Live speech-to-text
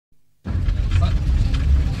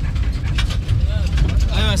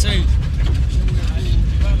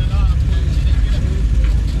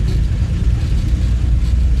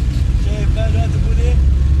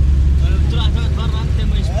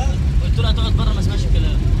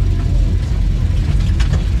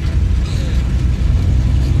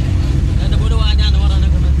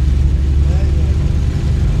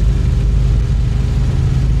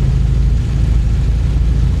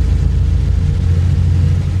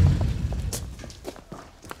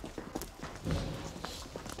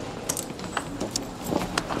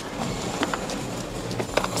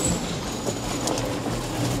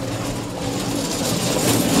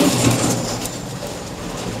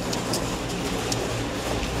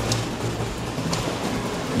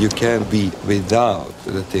you can't be without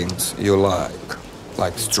the things you like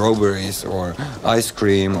strawberries or ice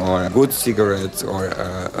cream or good cigarettes or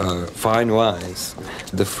fine wines.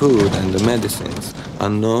 The food and the medicines are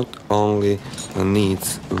not only the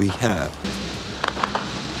needs we have.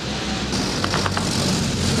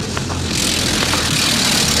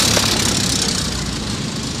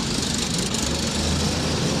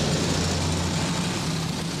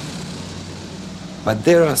 But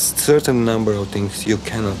there are a certain number of things you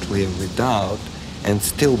cannot live without and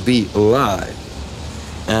still be alive.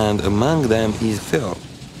 And among them is film.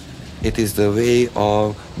 It is the way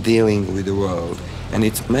of dealing with the world, and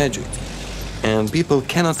it's magic. And people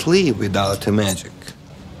cannot live without the magic.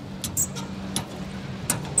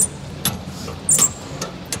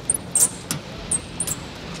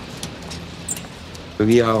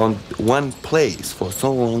 We are on one place for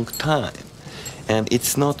so long time, and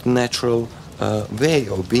it's not natural way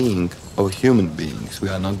of being of human beings. We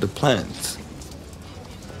are not the plants.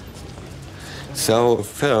 So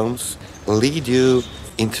films lead you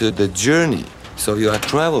into the journey. So you are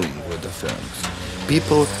traveling with the films.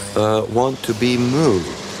 People want to be moved,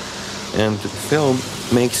 and the film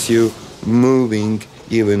makes you moving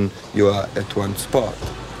even you are at one spot.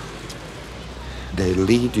 They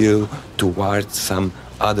lead you towards some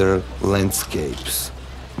other landscapes,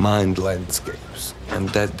 mind landscapes, and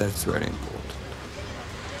that's very important.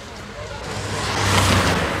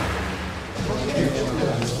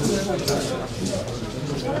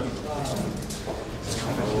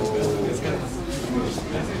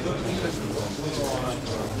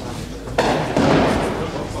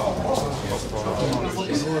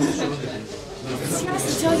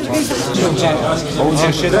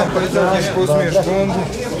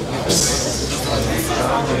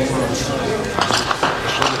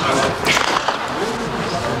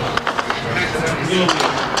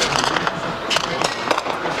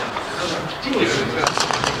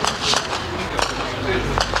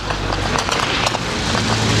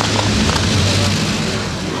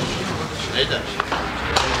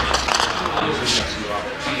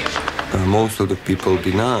 Most of the people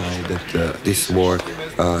deny that this war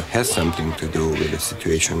has something to do with the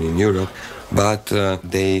situation in Europe, but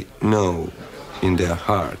they know in their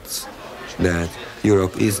hearts that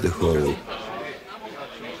Europe is the whole.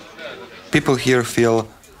 People here feel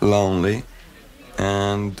lonely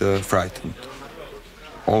and frightened.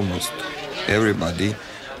 Almost everybody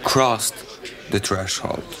crossed the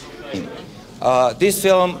threshold. This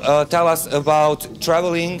film tells us about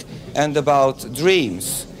traveling and about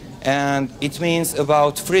dreams, and it means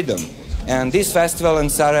about freedom. And this festival in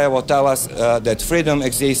Sarajevo tells us that freedom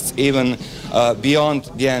exists even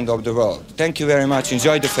beyond the end of the world. Thank you very much.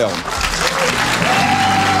 Enjoy the film.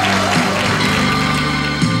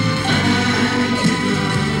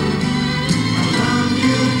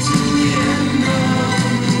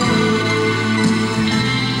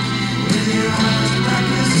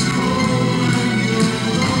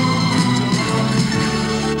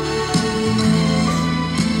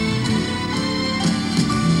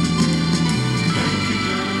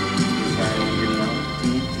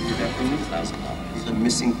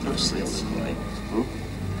 Missing persons.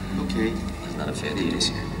 Okay. There's not a fair deal this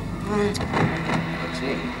year.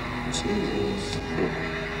 Okay. Jesus.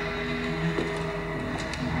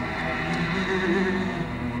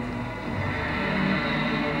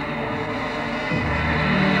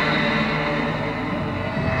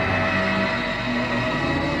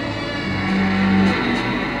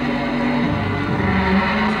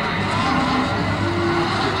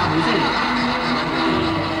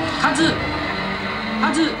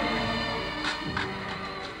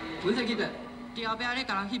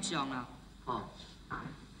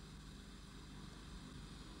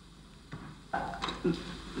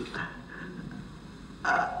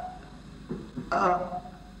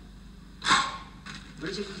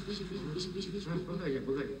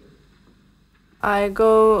 I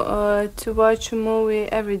go to watch a movie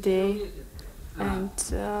every day, and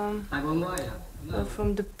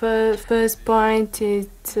from the first point it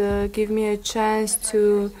gives me a chance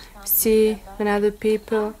to see another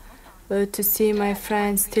people, to see my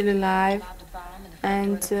friends still alive,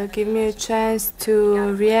 and give me a chance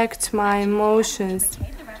to react my emotions,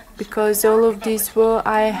 because all of this war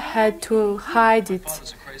I had to hide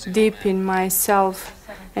it deep in myself,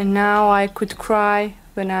 and now I could cry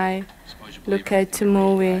when I look at the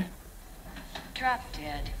movie.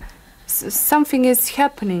 Something is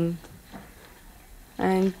happening,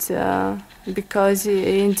 and because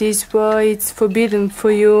in this war it's forbidden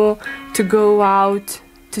for you to go out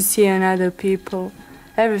to see another people.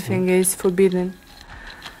 Everything is forbidden.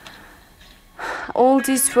 all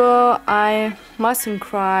this war, I mustn't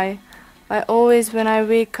cry. I always, when I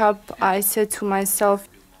wake up, I said to myself,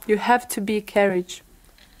 you have to be courage.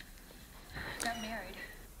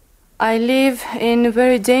 I live in a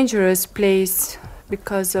very dangerous place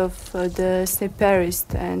because of the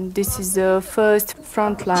sniperists, and this is the first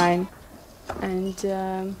front line. And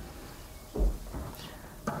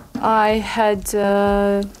I had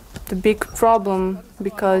the big problem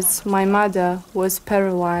because my mother was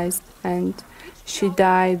paralyzed and she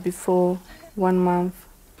died before 1 month.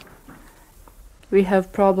 We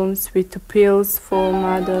have problems with the pills for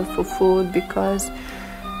mother, for food, because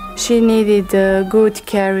she needed a good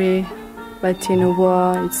care, but in a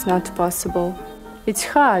war it's not possible. It's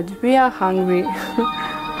hard, we are hungry.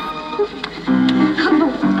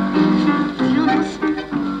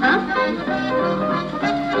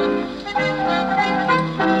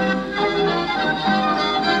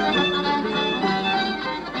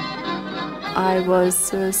 I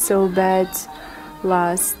was so bad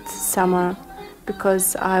last summer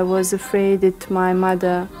because I was afraid that my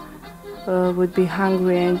mother would be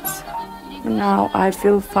hungry, and now I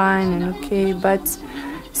feel fine and okay, but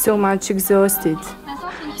so much exhausted.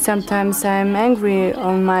 Sometimes I'm angry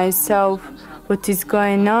on myself, what is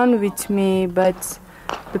going on with me, but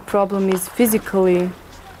the problem is physically.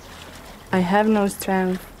 I have no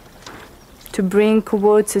strength to drink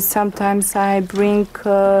water. Sometimes I drink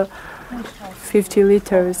 50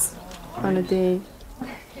 liters on a day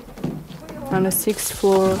on a 6th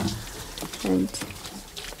floor, and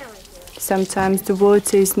sometimes the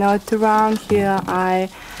water is not around here. I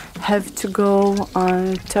have to go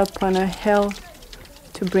on top on a hill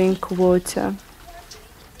to drink water.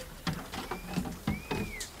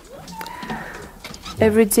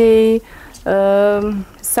 Every day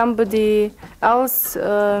somebody else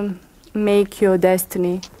make your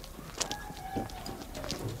destiny.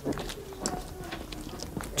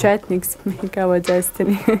 Chetniks make our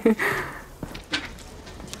destiny.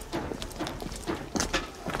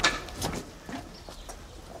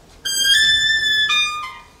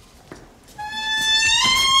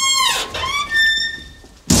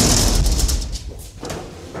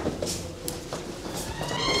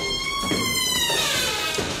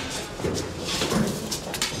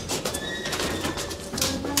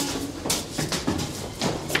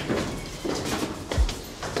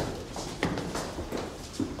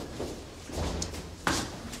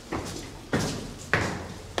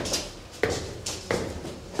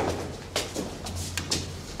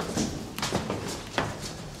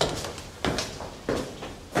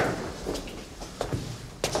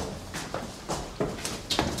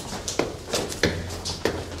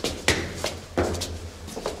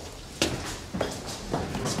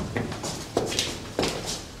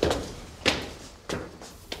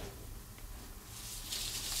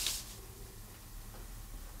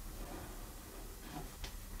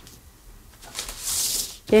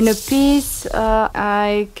 In a piece,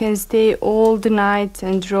 I can stay all the night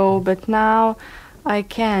and draw, but now I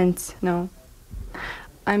can't, no.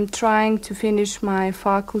 I'm trying to finish my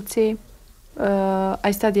faculty.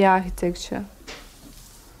 I study architecture.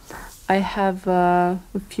 I have a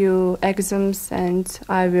few exams and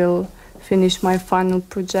I will finish my final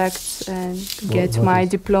projects and get my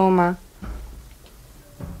diploma.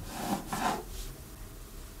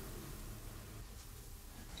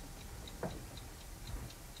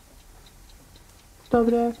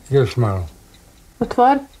 Dobre. Još malo.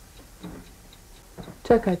 Otvor.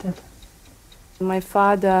 Čekaj, tata. My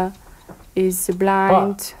father is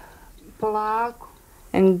blind. Polako.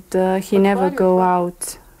 And he never go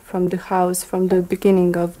out from the house from the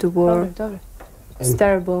beginning of the war. Dobre. It's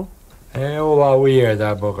terrible. Ova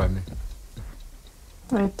ujeda, Boga mi.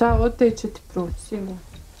 Ta odej će ti proći, sigurno.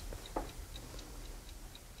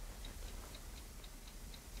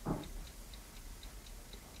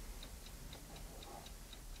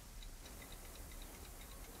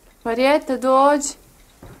 Marijeta, dođi.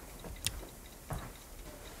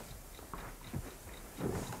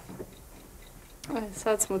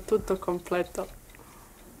 Sad smo tuto kompleto.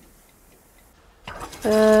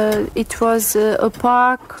 It was a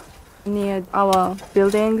park near our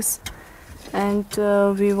buildings, and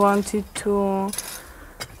we wanted to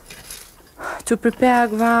prepare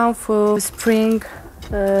ground for spring,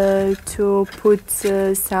 to put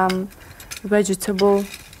some vegetable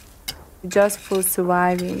just for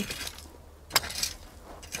surviving.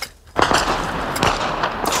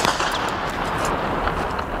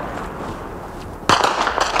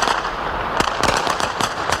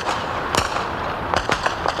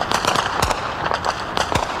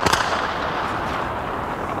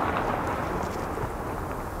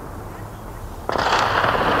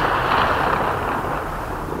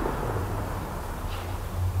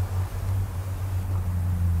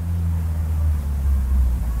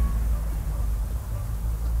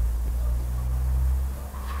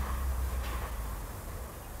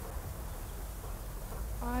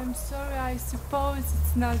 I'm sorry, I suppose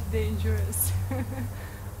it's not dangerous.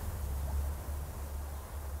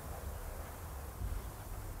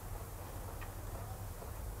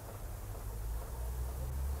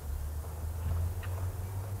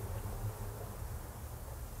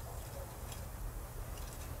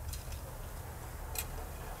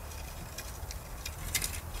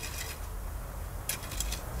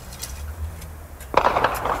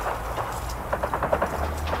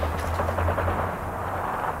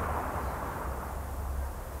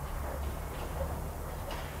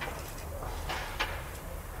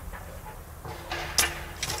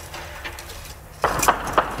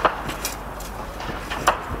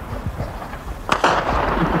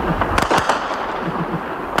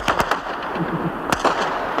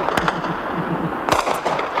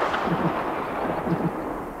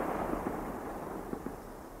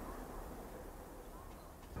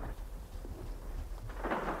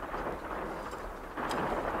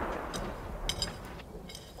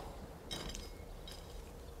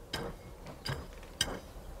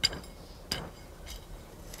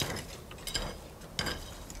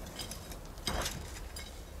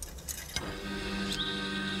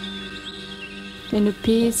 In a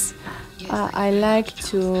piece, I like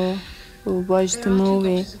to watch the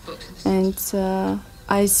movie, and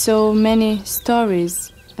I saw many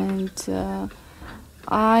stories, and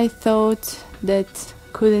I thought that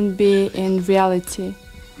couldn't be in reality.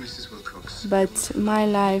 But my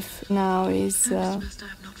life now is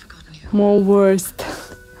more worse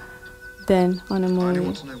than on a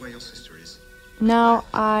movie. Now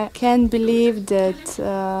I can't believe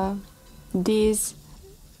that this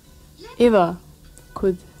ever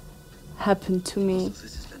could happen to me,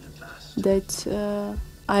 that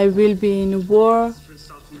I will be in a war,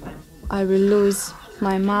 I will lose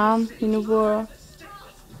my mom in a war,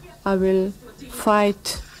 I will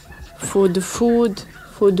fight for the food,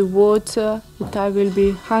 for the water, that I will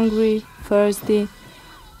be hungry, thirsty,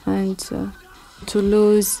 and to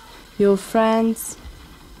lose your friends,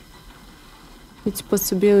 it's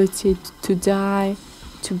possibility to die,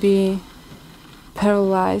 to be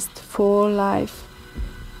paralyzed for life.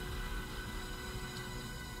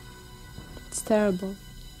 It's terrible.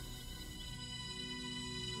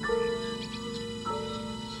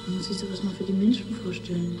 Man muss sich sowas mal für die Menschen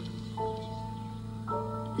vorstellen.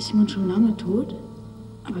 Ist jemand schon lange tot?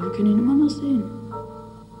 Aber wir können ihn immer noch sehen.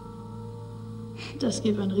 Das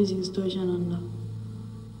gibt ein riesiges Durcheinander.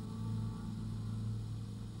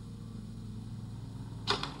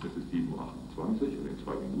 Es ist 7:28 Uhr und in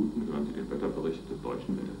 2 Minuten hören Sie den Wetterbericht des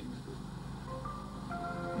Deutschen Wetterdienstes.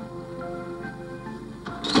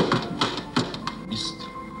 Mist.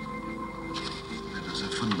 Das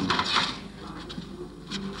hat von niemand.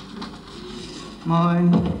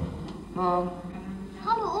 Moin. Mom.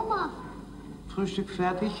 Hallo Oma. Frühstück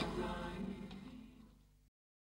fertig?